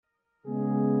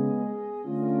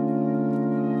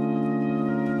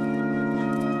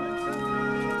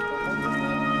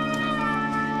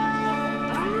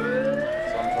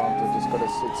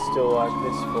still like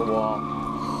this for a while.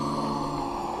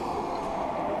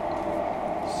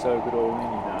 Soak it all in,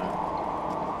 you know.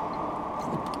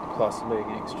 Plus being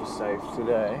extra safe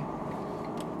today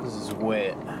because it's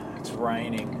wet, it's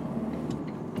raining,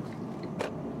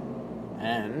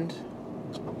 and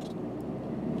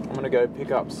I'm gonna go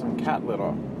pick up some cat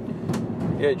litter.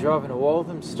 Yeah, driving to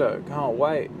Walthamstow, can't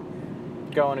wait.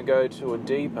 Going to go to a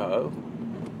depot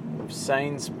of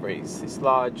Sainsbury's, this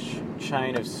large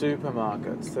chain of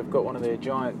supermarkets. They've got one of their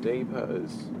giant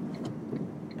depots,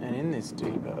 and in this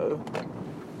depot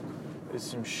there's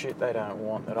some shit they don't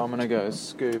want that I'm gonna go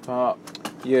scoop up.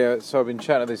 Yeah, so I've been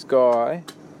chatting to this guy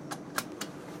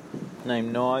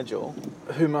named Nigel,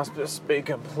 who must just be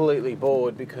completely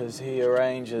bored because he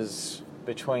arranges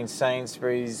between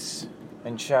Sainsbury's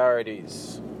and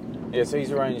charities. Yeah, so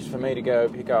he's arranged for me to go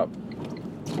pick up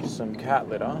some cat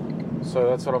litter. So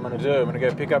that's what I'm going to do. I'm going to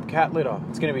go pick up cat litter.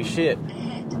 It's going to be shit.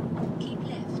 Ahead, keep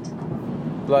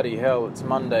left. Bloody hell, it's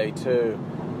Monday too.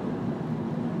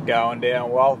 Going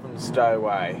down Walthamstow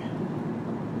way.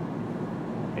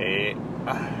 Yeah.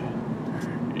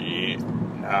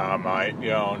 Nah, mate,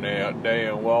 going out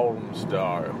down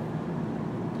Walthamstow.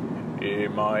 Yeah,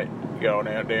 mate, going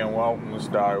out down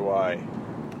Walthamstow way.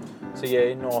 So yeah,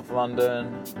 in North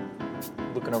London,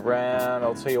 looking around,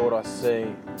 I'll tell you what I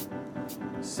see.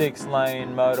 6-lane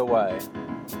motorway,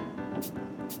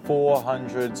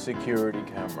 400 security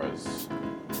cameras,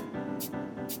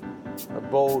 a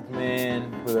bald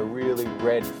man with a really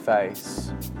red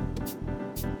face,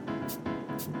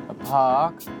 a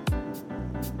park.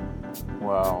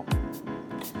 Well,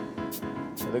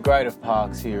 the grade of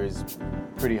parks here is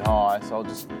pretty high, so I'll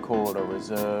just call it a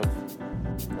reserve.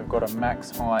 We've got a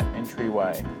max height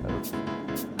entryway of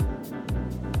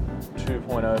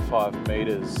 2.05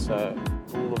 metres, so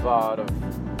boulevard of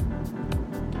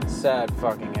sad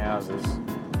fucking houses.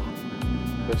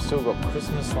 They've still got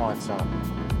Christmas lights up.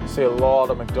 See a lot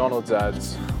of McDonald's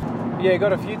ads. Yeah,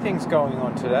 got a few things going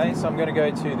on today, so I'm going to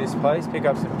go to this place, pick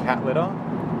up some cat litter,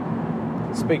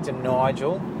 speak to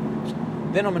Nigel.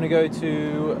 Then I'm going to go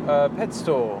to a pet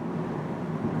store.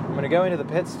 I'm going to go into the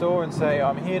pet store and say,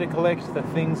 I'm here to collect the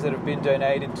things that have been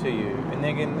donated to you. And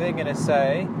they're going to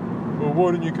say, well,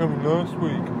 why didn't you come in last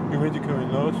week? You meant to come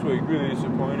in last week. Really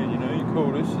disappointed, you know. You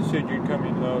called us, you said you'd come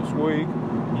in last week.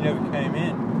 You never came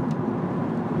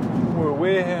in. We're a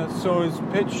warehouse-sized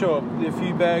pet shop. A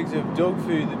few bags of dog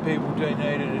food that people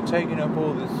donated are taking up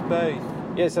all the space.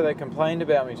 Yeah, so they complained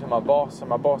about me to my boss, and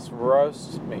my boss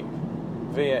roasted me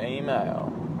via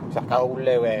email. It's like, oh,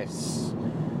 Lewis,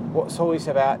 what's all this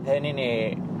about then,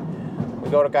 innit? We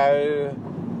gotta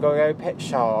go pet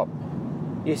shop.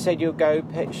 You said you'll go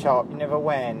pet shop, you never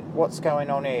went. What's going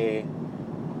on here?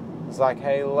 It's like,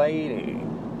 hey lady,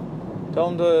 tell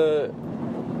them to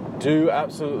do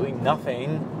absolutely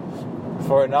nothing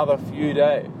for another few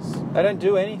days. They don't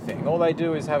do anything. All they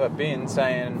do is have a bin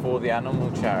saying for the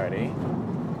animal charity,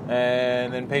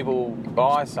 and then people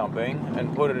buy something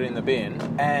and put it in the bin,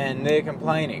 and they're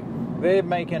complaining. They're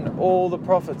making all the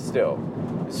profit still.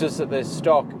 It's just that their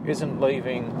stock isn't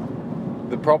leaving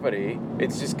the property,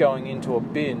 it's just going into a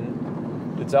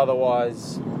bin that's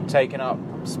otherwise taken up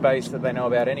space that they know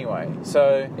about anyway.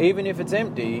 So even if it's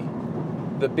empty,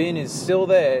 the bin is still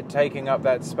there taking up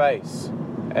that space.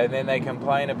 And then they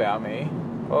complain about me.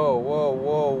 Whoa, whoa,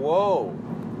 whoa, whoa.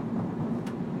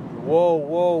 Whoa,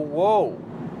 whoa, whoa.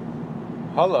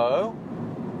 Hello?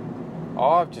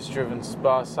 I've just driven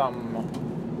by something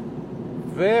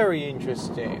very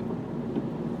interesting.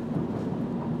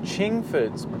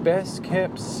 Chingford's best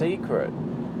kept secret.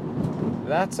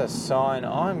 That's a sign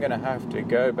I'm going to have to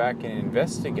go back and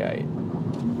investigate.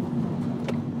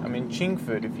 I'm in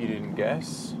Chingford, if you didn't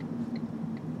guess.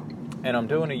 And I'm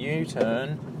doing a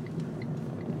U-turn.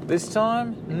 This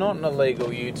time, not an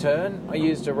illegal U-turn. I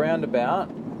used a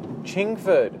roundabout.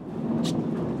 Chingford.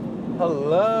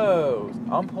 Hello.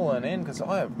 I'm pulling in because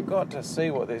I have got to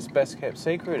see what this best kept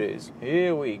secret is.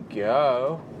 Here we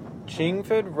go.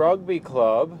 Chingford Rugby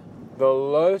Club, the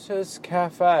Lotus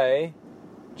Cafe,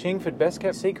 Chingford Best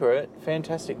Kept Secret,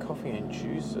 fantastic coffee and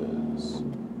juices.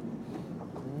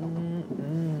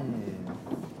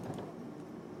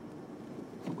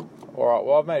 Alright,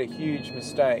 well, I've made a huge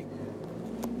mistake.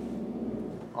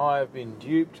 I have been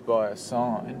duped by a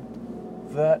sign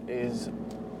that is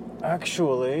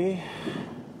actually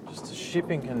just a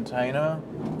shipping container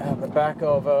out the back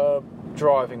of a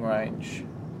driving range.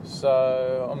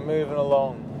 So I'm moving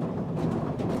along.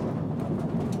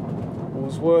 It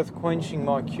was worth quenching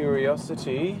my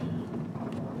curiosity.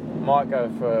 Might go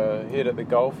for a hit at the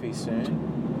golfie soon.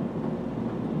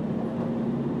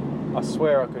 I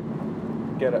swear I could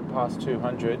get it past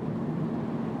 200.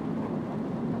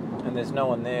 and there's no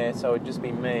one there, so it'd just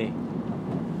be me.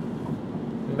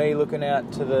 Me looking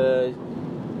out to the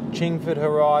Chingford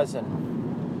horizon,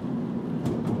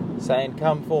 saying,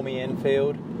 "Come for me,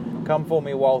 Enfield. Come for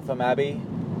me, Waltham Abbey.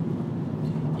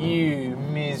 You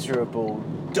miserable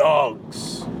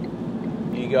dogs.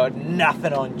 You got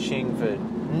nothing on Chingford.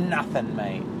 Nothing,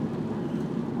 mate.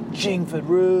 Chingford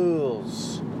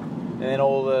rules." And then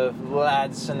all the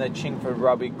lads in the Chingford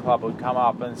Rugby Club would come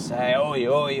up and say, "Oi,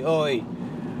 oi, oi.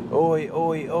 Oi,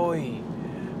 oi, oi.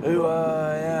 Who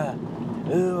are ya?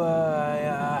 Who are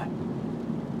ya?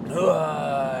 Who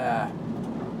are ya?"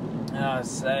 And I'd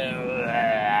say,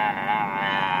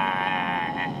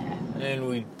 and then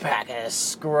we'd pack a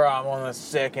scrum on the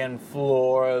second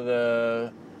floor of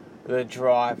the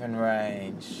driving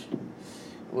range.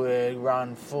 We'd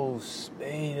run full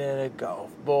speed at a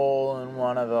golf ball, and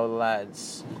one of the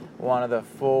lads, one of the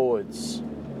forwards,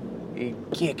 he'd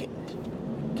kick it,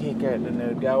 and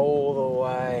it'd go all the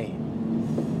way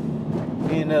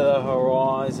into the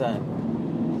horizon.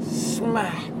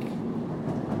 Smack!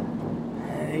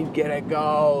 And he'd get a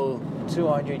goal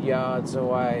 200 yards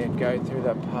away and go through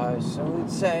the post. So we'd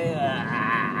say,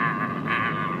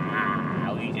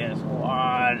 we just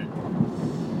won.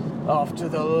 Off to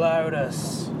the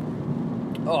Lotus,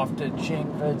 off to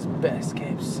Chingford's best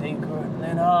kept secret, and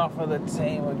then half of the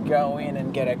team would go in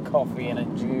and get a coffee and a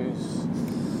juice.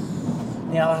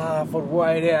 The other half would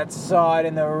wait outside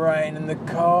in the rain and the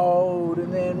cold,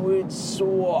 and then we'd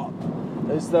swap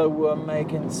as though we were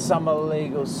making some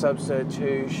illegal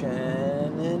substitution,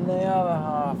 and the other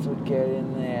half would get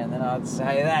in there, and then I'd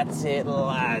say, "That's it,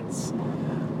 lads.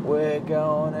 We're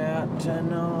going out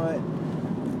tonight.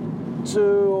 2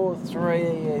 or 3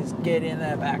 of yous get in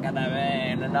the back of the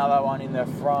van, another one in the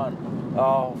front.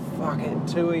 Oh, fuck it,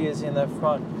 2 of yous in the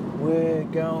front. We're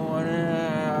going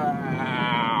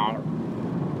out."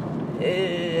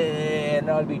 And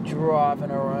I'd be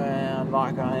driving around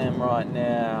like I am right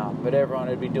now, but everyone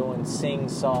would be doing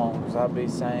sing-songs. I'd be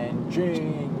saying,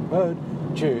 "Chingford,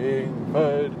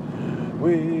 Chingford,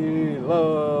 we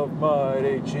love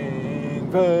mighty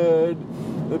Chingford,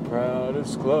 the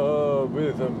proudest club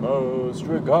with the most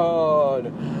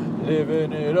regard,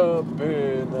 living it up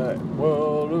in that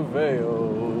world of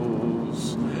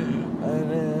Wales. And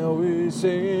now we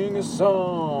sing a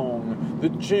song, the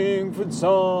Chingford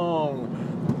song,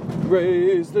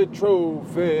 raise the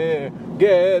trophy,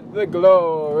 get the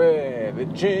glory. The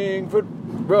Chingford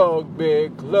Rugby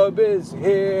Club is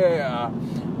here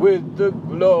with the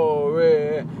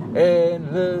glory,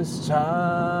 endless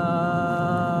time."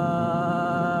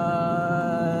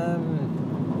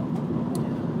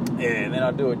 Yeah, and then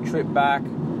I'd do a trip back,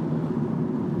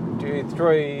 do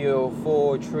 3 or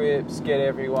 4 trips, get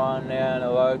everyone down to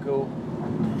local.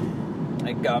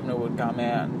 The governor would come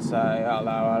out and say,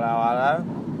 "Hello, hello, hello."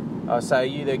 I say,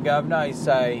 "You the governor?" He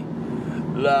say,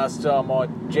 "Last time I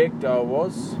checked I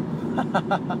was."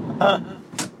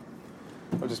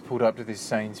 I just pulled up to this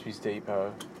Sainsbury's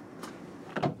depot.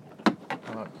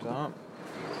 Looked up.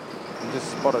 I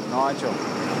just spotted Nigel.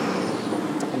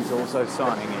 He's also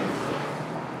signing in.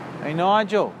 Hey,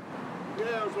 Nigel.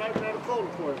 Yeah, I was right around the corner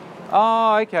for you.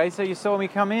 Oh, okay, so you saw me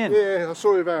come in. Yeah, I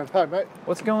saw you van. Hi, mate.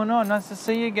 What's going on? Nice to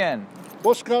see you again.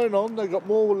 What's going on? They got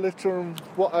more litter and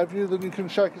what have you than you can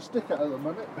shake a stick at the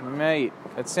minute. Mate,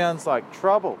 it sounds like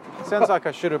trouble. It sounds like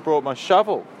I should have brought my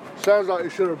shovel. Sounds like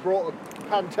you should have brought a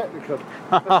Pantechnicon.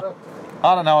 I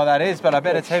don't know what that is, but I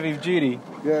bet it's heavy duty.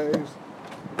 Yeah, it is.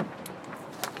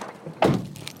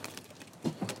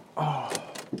 Oh.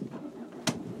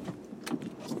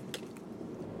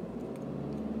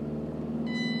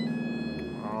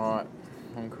 Alright,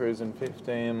 I'm cruising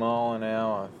 15 mile an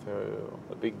hour through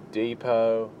a big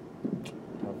depot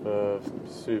of a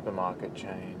supermarket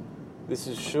chain. This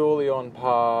is surely on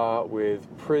par with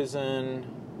prison,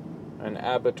 an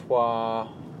abattoir.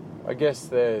 I guess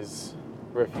there's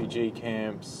refugee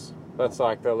camps. That's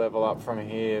like the level up from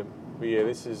here. But yeah,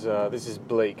 this is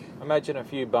bleak. Imagine a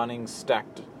few Bunnings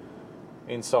stacked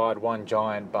inside one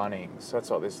giant Bunnings. That's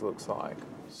what this looks like.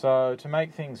 So to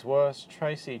make things worse,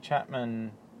 Tracy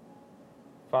Chapman,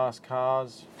 fast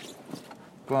cars,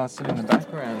 blasting in the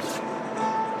background.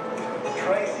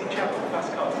 Tracy Chapman,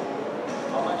 fast cars.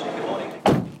 How much good morning? I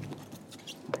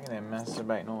think they're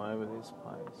masturbating all over this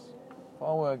place. If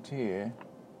I worked here,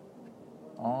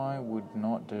 I would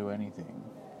not do anything.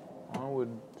 I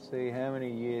would see how many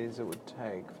years it would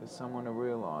take for someone to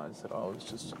realise that I was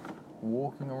just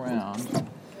walking around,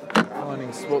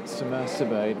 finding spots to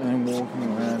masturbate, and then walking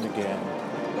around again.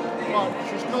 Right,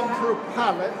 she's gone for a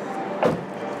pallet.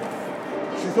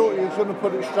 She thought you was going to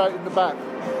put it straight in the back.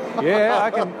 Yeah,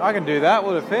 I can do that.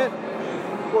 Would it fit?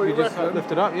 What do You you just reckon?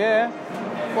 lift it up, yeah.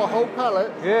 For a whole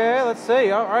pallet? Yeah, let's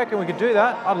see. I reckon we could do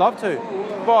that. I'd love to.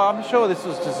 But I'm sure this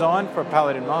was designed for a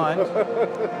pallet in mind.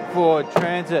 For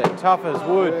transit, tough as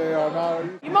wood. Yeah, I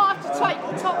know. You might have to take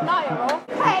the top layer off.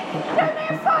 Hey, can you do me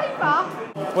a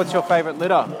favour? What's your favourite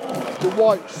litter? The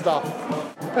white stuff.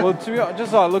 Well, to be honest,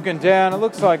 just like looking down, it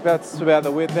looks like that's about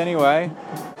the width anyway.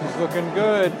 It's looking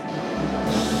good.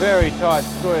 Very tight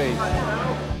squeeze.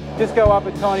 Just go up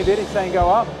a tiny bit. He's saying go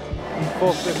up.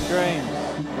 Forklift dreams.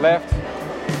 Left.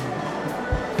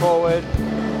 Forward.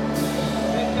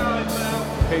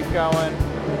 Keep going.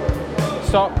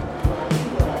 Stop.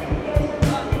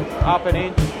 Up an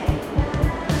inch.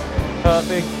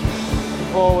 Perfect.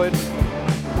 Forward.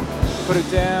 Put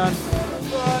it down.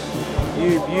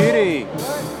 You beauty.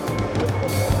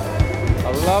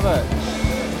 I love it.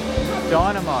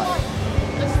 Dynamite.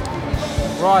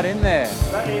 Right in there.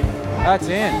 That's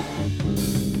in.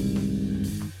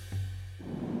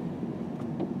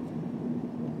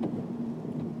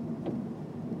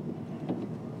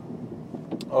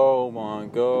 Oh my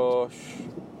gosh.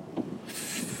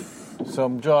 So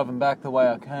I'm driving back the way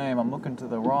I came. I'm looking to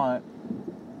the right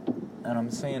and I'm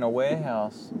seeing a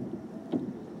warehouse,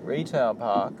 retail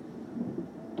park.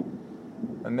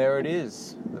 And there it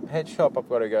is, the pet shop I've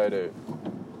got to go to.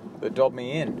 They dobbed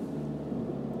me in.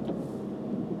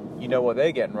 You know what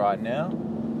they're getting right now?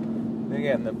 They're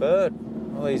getting the bird.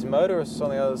 All these motorists on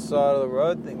the other side of the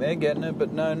road think they're getting it,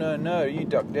 but no. You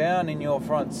duck down in your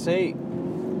front seat.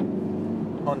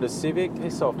 Honda Civic,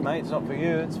 piss off mate, it's not for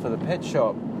you, it's for the pet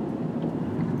shop.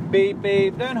 Beep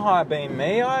beep, don't high beam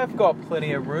me, I've got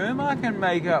plenty of room, I can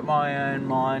make up my own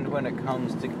mind when it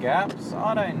comes to gaps.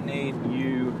 I don't need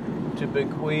you to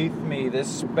bequeath me the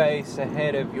space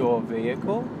ahead of your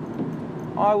vehicle.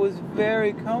 I was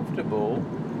very comfortable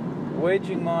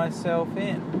wedging myself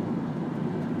in.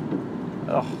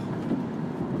 Ugh.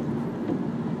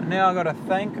 Now I gotta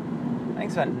thank them.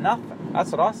 Thanks for nothing.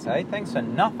 That's what I say, thanks for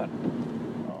nothing.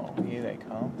 Oh, here they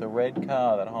come. The red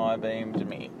car that high beamed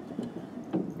me.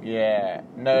 Yeah,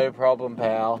 no problem,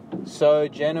 pal. So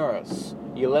generous.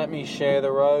 You let me share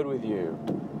the road with you.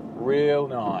 Real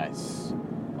nice.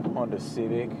 Honda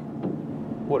Civic.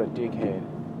 What a dickhead.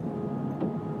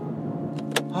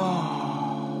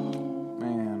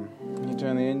 Man, you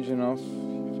turn the engine off,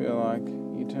 you feel like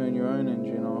you turn your own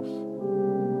engine off.